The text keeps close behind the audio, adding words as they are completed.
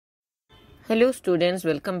Hello students,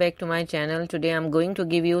 welcome back to my channel. Today I am going to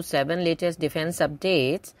give you 7 latest defense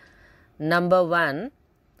updates. Number 1,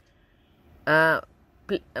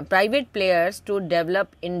 private players to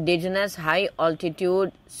develop indigenous high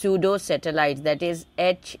altitude pseudo satellites, that is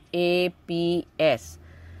HAPS.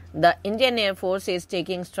 The Indian Air Force is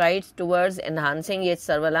taking strides towards enhancing its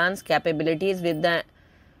surveillance capabilities with the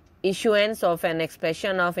issuance of an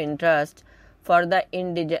expression of interest for the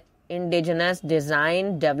indigenous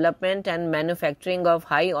design, development and manufacturing of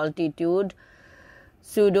high-altitude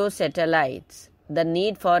pseudo-satellites. The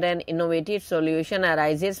need for an innovative solution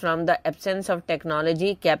arises from the absence of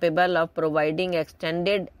technology capable of providing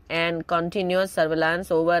extended and continuous surveillance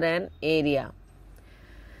over an area.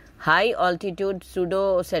 High-altitude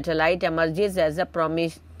pseudo-satellite emerges as a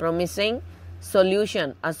promising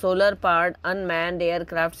solution, a solar-powered unmanned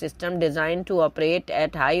aircraft system designed to operate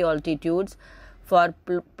at high altitudes for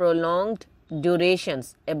prolonged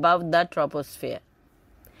durations above the troposphere.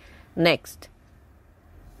 Next,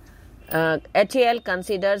 HAL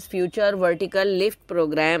considers future vertical lift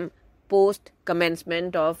program post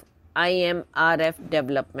commencement of IMRH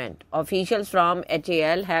development. Officials from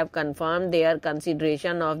HAL have confirmed their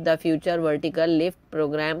consideration of the future vertical lift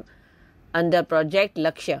program under Project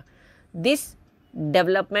Lakshya. This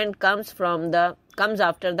development comes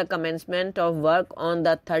after the commencement of work on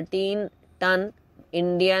the 13-ton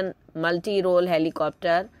Indian multi-role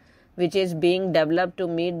helicopter, which is being developed to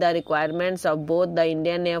meet the requirements of both the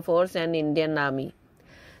Indian Air Force and Indian Army.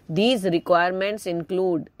 These requirements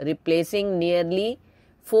include replacing nearly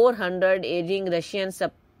 400 aging Russian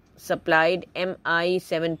supplied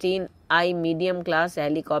Mi-17I medium-class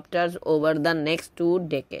helicopters over the next 2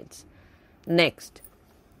 decades. Next,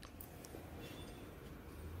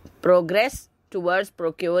 progress towards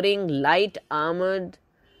procuring light armored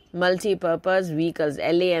multi-purpose vehicles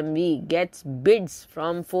LAMV gets bids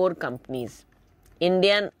from 4 companies.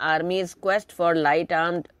 Indian Army's quest for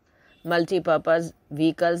light-armed multi-purpose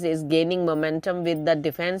vehicles is gaining momentum, with the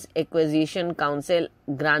Defence Acquisition Council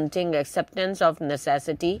granting acceptance of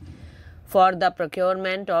necessity for the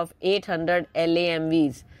procurement of 800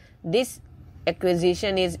 LAMVs. This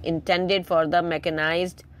acquisition is intended for the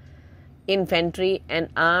mechanized infantry and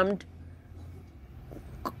armed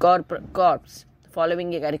corps,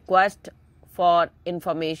 following a request for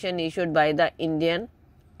information issued by the Indian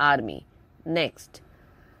Army. Next,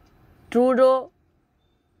 Trudeau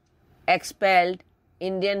expelled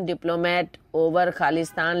Indian diplomat over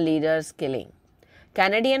Khalistan leader's killing.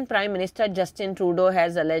 Canadian Prime Minister Justin Trudeau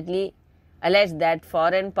has alleged that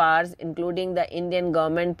foreign powers, including the Indian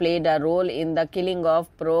government, played a role in the killing of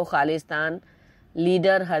pro-Khalistan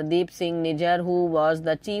leader Hardeep Singh Nijjar, who was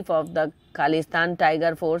the chief of the Khalistan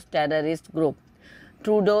Tiger Force terrorist group.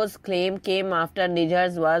 Trudeau's claim came after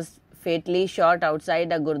Nijjar was fatally shot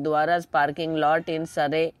outside a Gurdwara's parking lot in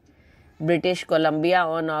Surrey, British Columbia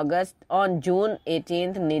on June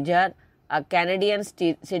 18th. Nijjar, a Canadian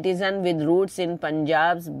citizen with roots in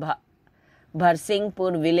Punjab's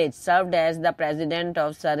Bharsinghpur village, served as the president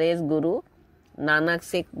of Surrey's Guru Nanak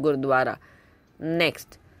Sikh Gurdwara.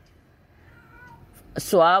 Next,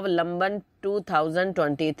 Swawlamban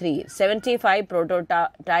 2023, 75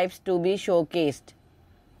 prototypes to be showcased.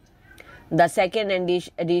 The second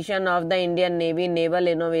edition of the Indian Navy Naval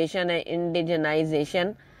Innovation and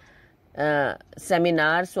Indigenization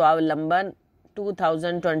Seminar Swawlamban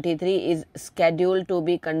 2023 is scheduled to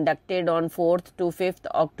be conducted on 4th to 5th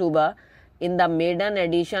October in the maiden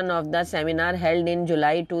edition of the seminar held in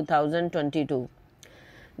July 2022.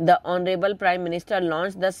 The Honorable Prime Minister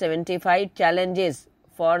launched the 75 challenges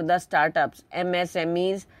for the startups,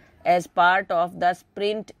 MSMEs, as part of the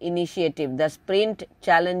Sprint initiative. The Sprint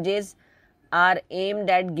challenges are aimed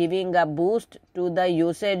at giving a boost to the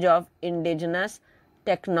usage of indigenous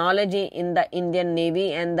technology in the Indian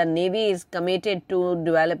Navy, and the Navy is committed to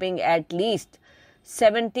developing at least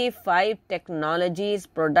 75 technologies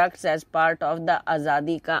products as part of the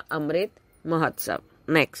Azadi Ka Amrit Mahotsav.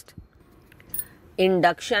 Next,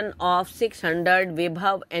 induction of 600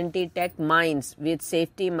 Vibhav Anti-Tank mines with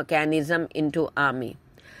safety mechanism into Army.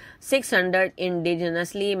 600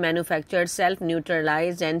 indigenously manufactured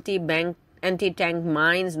self-neutralized anti-tank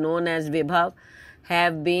mines known as Vibhav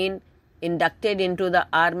have been inducted into the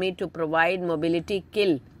Army to provide mobility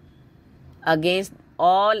kill against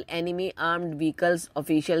all enemy armed vehicles,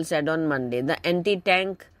 officials said on Monday. The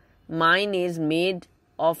anti-tank mine is made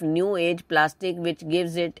of new age plastic, which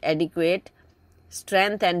gives it adequate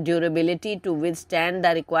strength and durability to withstand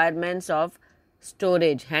the requirements of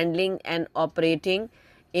storage, handling and operating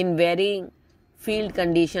in varying field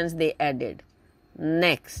conditions, they added.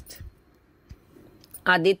 Next,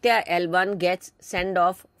 Aditya L1 gets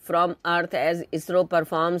send-off from Earth as ISRO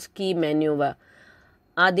performs key maneuver.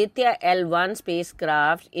 Aditya L1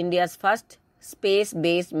 spacecraft, India's first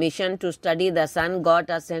space-based mission to study the Sun, got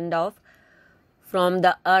a send-off from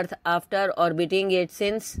the Earth after orbiting it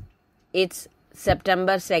since its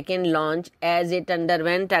September 2nd launch, as it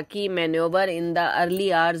underwent a key maneuver in the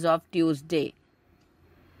early hours of Tuesday.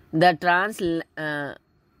 The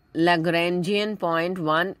Trans-Lagrangian Point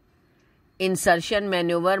 1 insertion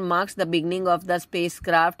maneuver marks the beginning of the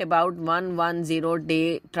spacecraft about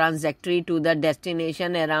 110-day trajectory to the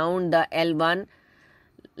destination around the L1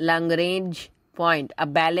 Lagrange point, a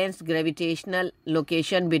balanced gravitational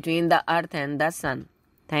location between the Earth and the Sun.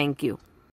 Thank you.